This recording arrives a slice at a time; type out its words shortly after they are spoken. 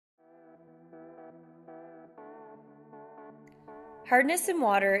Hardness in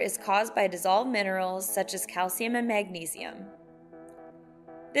water is caused by dissolved minerals such as calcium and magnesium.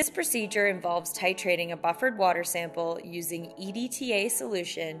 This procedure involves titrating a buffered water sample using EDTA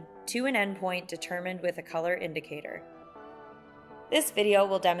solution to an endpoint determined with a color indicator. This video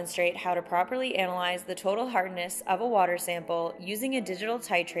will demonstrate how to properly analyze the total hardness of a water sample using a digital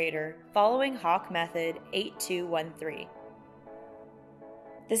titrator following Hawk method 8213.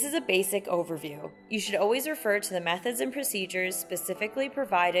 This is a basic overview. You should always refer to the methods and procedures specifically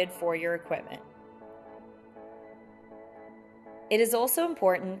provided for your equipment. It is also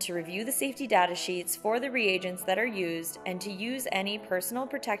important to review the safety data sheets for the reagents that are used and to use any personal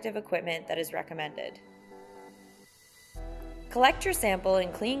protective equipment that is recommended. Collect your sample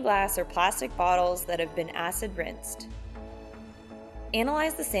in clean glass or plastic bottles that have been acid rinsed.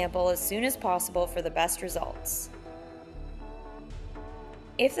 Analyze the sample as soon as possible for the best results.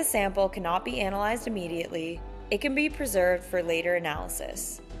 If the sample cannot be analyzed immediately, it can be preserved for later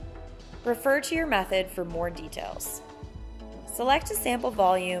analysis. Refer to your method for more details. Select a sample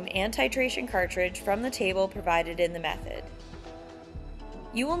volume and titration cartridge from the table provided in the method.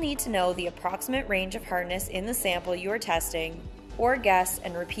 You will need to know the approximate range of hardness in the sample you are testing, or guess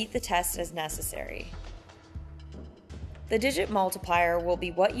and repeat the test as necessary. The digit multiplier will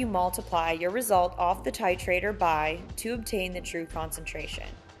be what you multiply your result off the titrator by to obtain the true concentration.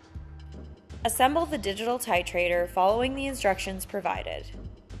 Assemble the digital titrator following the instructions provided.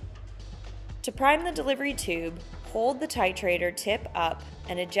 To prime the delivery tube, hold the titrator tip up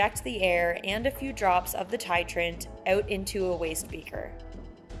and eject the air and a few drops of the titrant out into a waste beaker.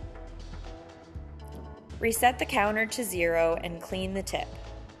 Reset the counter to 0 and clean the tip.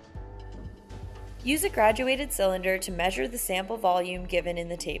 Use a graduated cylinder to measure the sample volume given in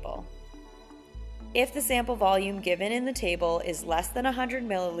the table. If the sample volume given in the table is less than 100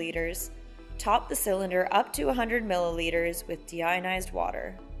 milliliters, top the cylinder up to 100 milliliters with deionized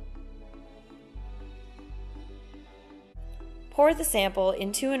water. Pour the sample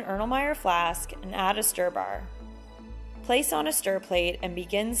into an Erlenmeyer flask and add a stir bar. Place on a stir plate and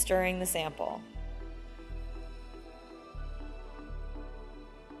begin stirring the sample.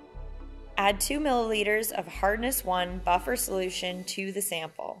 Add 2 milliliters of hardness 1 buffer solution to the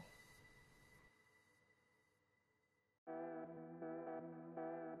sample.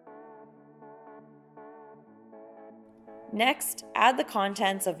 Next, add the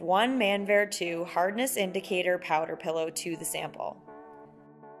contents of 1 Manver 2 hardness indicator powder pillow to the sample.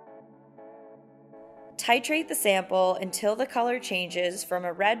 Titrate the sample until the color changes from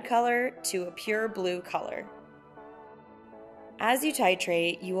a red color to a pure blue color. As you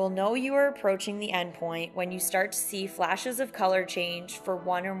titrate, you will know you are approaching the endpoint when you start to see flashes of color change for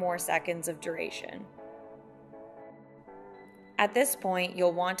 1 or more seconds of duration. At this point,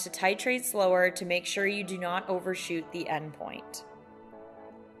 you'll want to titrate slower to make sure you do not overshoot the endpoint.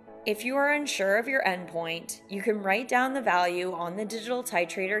 If you are unsure of your endpoint, you can write down the value on the digital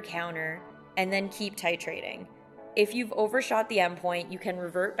titrator counter and then keep titrating. If you've overshot the endpoint, you can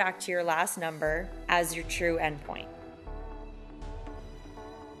revert back to your last number as your true endpoint.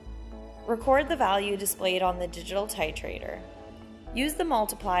 Record the value displayed on the digital titrator. Use the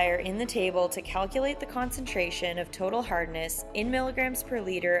multiplier in the table to calculate the concentration of total hardness in milligrams per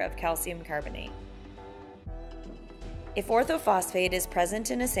liter of calcium carbonate. If orthophosphate is present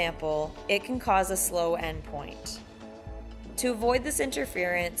in a sample, it can cause a slow endpoint. To avoid this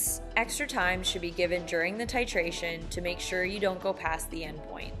interference, extra time should be given during the titration to make sure you don't go past the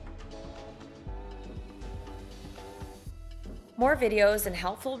endpoint. More videos and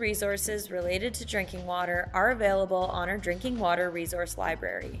helpful resources related to drinking water are available on our Drinking Water Resource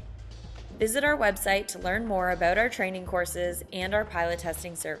Library. Visit our website to learn more about our training courses and our pilot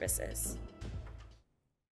testing services.